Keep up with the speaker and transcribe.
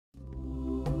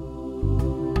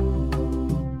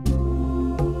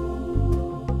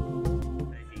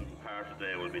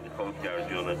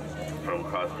unit from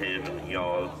Crosshaven,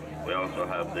 Youghal. We also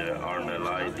have the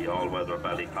RNLI, the all-weather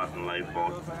Ballycotton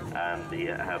lifeboat, and we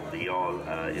have the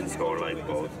Youghal inshore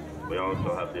lifeboat. We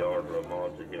also have the Order of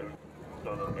Malta here.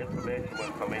 So the information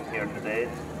will come in here today,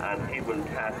 and he will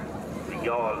task the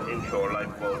Youghal inshore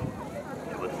lifeboat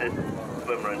to assist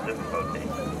swimmer in difficulty.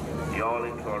 The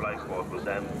Youghal inshore lifeboat will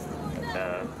then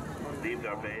leave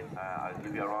their base. I'll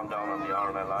give you a rundown on the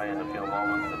RNLI in a few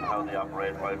moments and how they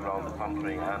operate right around the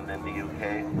country and in the UK.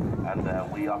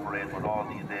 And we operate with all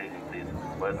these agencies,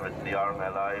 whether it's the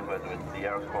RNLI, whether it's the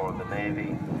Air Corps, the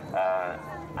Navy,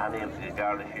 any of the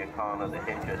Garda Síochána, the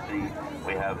HSE.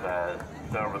 We have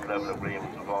service level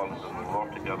agreements with all of them. We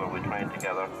work together, we train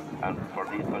together, and for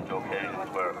these such occasions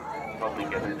where something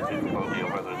gets into difficulty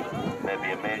or whether there's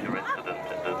maybe a major incident,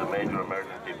 there's a major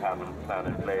emergency plan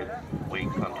in place, we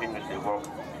continuously work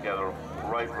together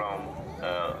right round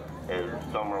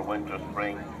summer, winter,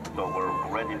 spring, so we're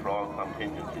ready for all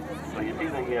contingencies. So you see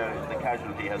that here the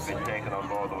casualty has been taken on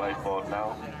board the lifeboat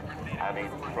now, and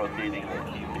he's proceeding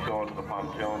ashore to the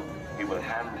pontoon. They will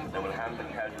hand the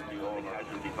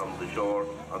casualty from the shore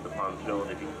on the pontoon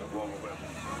if he can go over.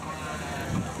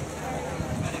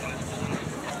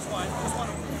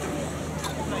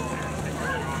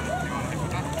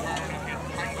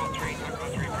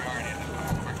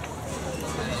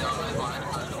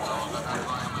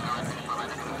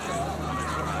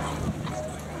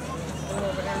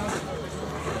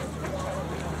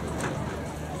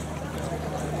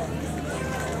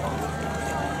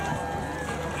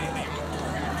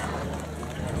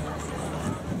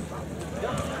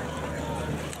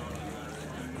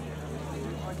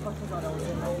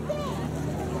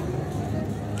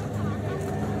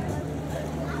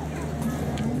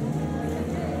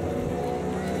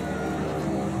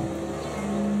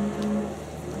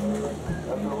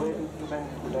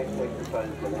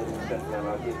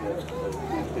 I'll give you a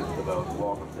few tips about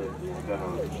water safety in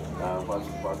general.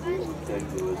 What we would say to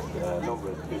you is a number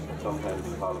of tips, sometimes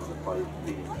we call them the 5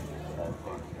 P's.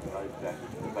 Life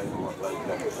jackets, depending on what life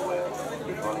jackets you wear,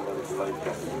 it's running with the life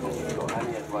jackets. So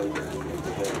any advice that you give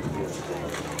here today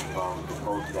from the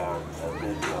Coast Guard,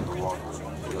 safety on the water,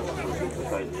 will be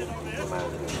precisely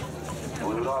implemented.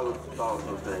 We would always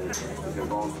also say, if you're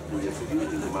going to see, if you're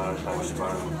using the maritime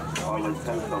environment, always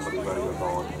tell somebody where you're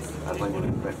going and when you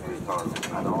expect to return,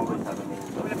 and always have a means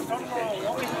of communication,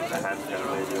 whether it's a handheld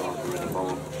radio or a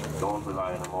remote. Don't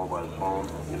rely on a mobile phone.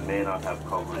 It may not have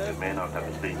coverage, it may not have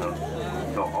a signal,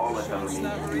 so always have a means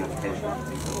of communication.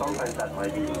 Sometimes that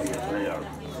might even be a player.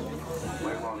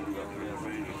 We're going to be a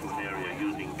very good area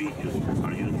using beaches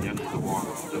or using any of the water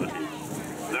facilities.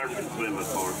 Learn to swim, of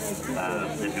course.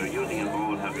 If you're using a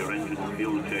boat, have your engine and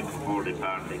fuel checked before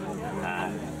departing.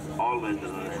 Always,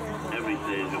 every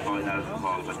stage, avoid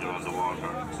alcohol when you're on the water.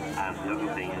 And the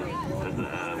other thing is, there's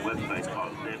a website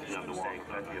called Safety on the Water.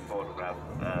 Plenty of photographs,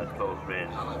 close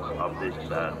range of this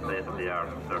state-of-the-art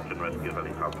search and rescue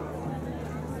helicopter.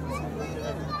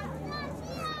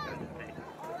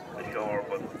 The shore,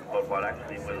 but what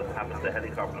actually will happen, the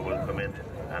helicopter will come in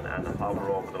and hover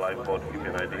over the lifeboat to give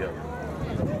you an idea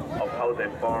of how they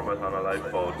form it on a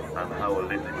lifeboat and how a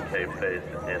lift will take place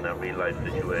in a real-life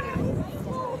situation.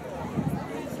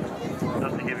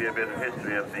 Just to give you a bit of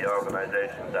history of the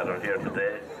organisations that are here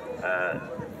today,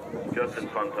 just in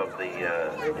front of the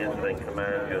Incident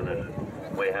Command Unit,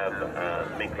 we have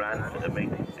Mick Grant.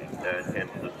 Mick came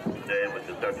today with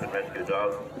the search and rescue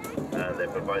dogs. They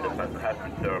provide a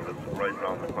fantastic service right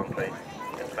around the country.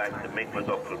 In fact, Mick was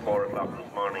up till 4 o'clock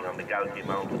this morning on the Galtee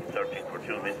Mountain searching for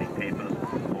 2 missing people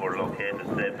who were located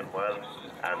safe and well.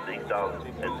 And these dogs,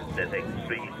 they take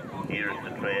 3 years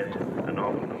to train, an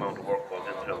awful amount of work goes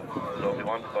into them. So if you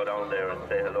want to go down there and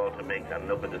say hello to Mick and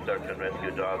look at the search and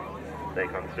rescue dogs, they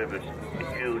contribute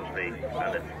hugely,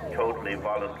 and it's totally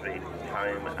voluntary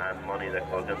time and money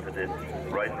that goes into this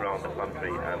right around the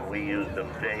country, and we use them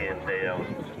day in, day out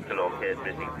to locate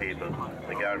missing people.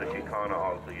 The Garda Síochána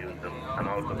also use them, and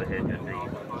also the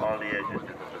HSE. All the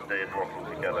agencies of the state working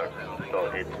together.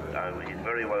 So he's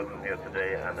very welcome here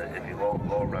today, and if you go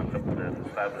over and look at the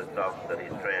fabulous dogs that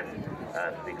he's trained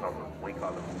to become, we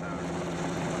call them stars.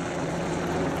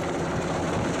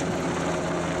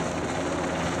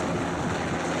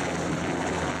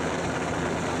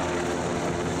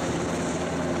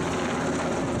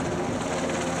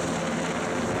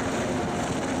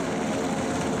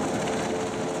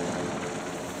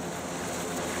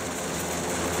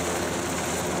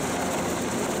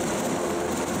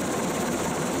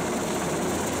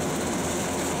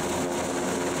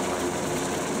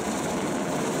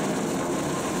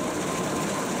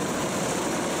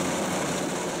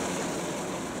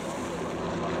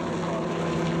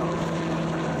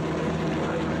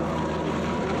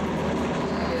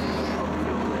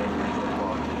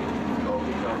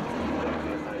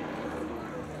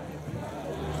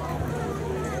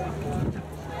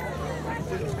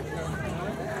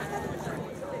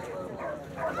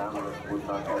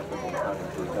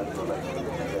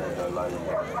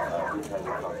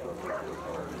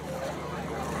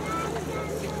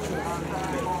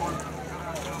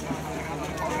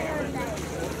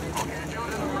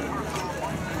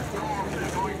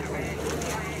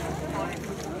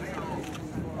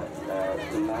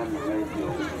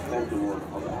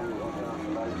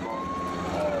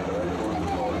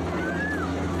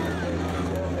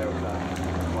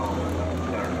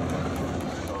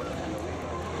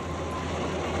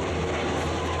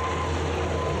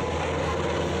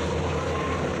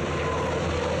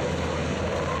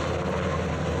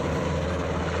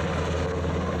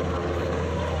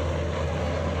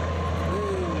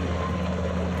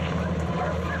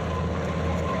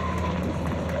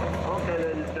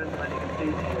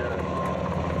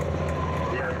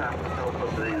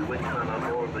 put the winchman on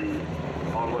board the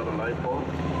all-weather lifeboat.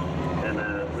 In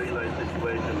a real-life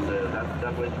situation,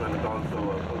 that winchman is also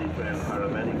a fully trained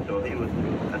paramedic, so he would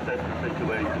assess the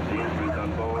situation, the injuries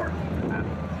on board, and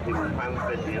he would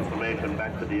transmit the information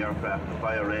back to the aircraft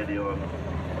via radio.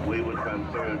 We would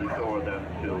transfer the shore then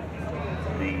to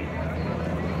the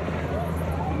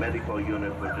medical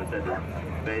unit, which I said is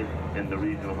based in the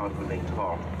regional hospital in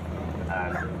Cork,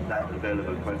 and that's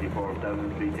available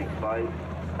 24/7, 365.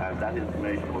 And that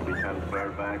information will be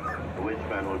transferred back. The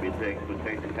winchman will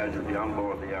take the casualty on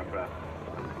board the aircraft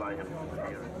and fly him to the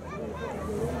nearest.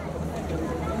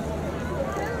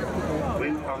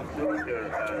 We've come through here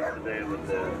today with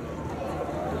the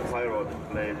pyro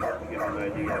display just to give you an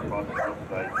idea of what it looks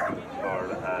like for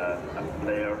a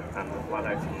flare and what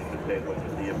action you should take when you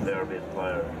see a flare-based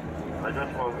fire. I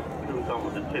just want to do some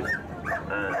of the tips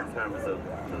in terms of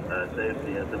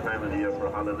safety at the time of the year for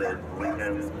holidays,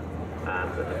 weekends,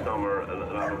 and in the summer, a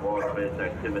lot of water-based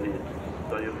activities.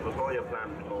 So before you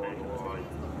plan to go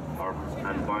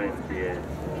and buoyancy aids,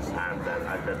 and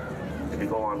if you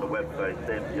go on the website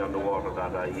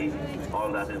safetyonthewater.ie,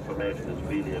 all that information is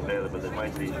freely available. It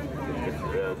might be,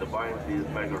 the buoyancy is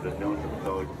measured in newtons,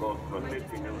 so it goes from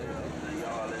 50 newtons to the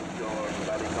Youghal inshore, the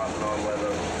Ballycotton all-weather,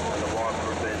 and the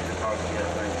water-based to Corky at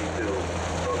 92.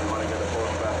 So if you want to get a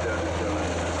photograph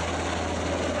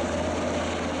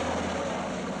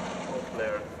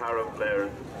there, power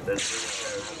flares, there's green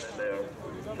flares and then they're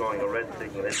showing a red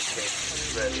signal indicating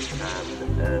ready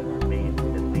and me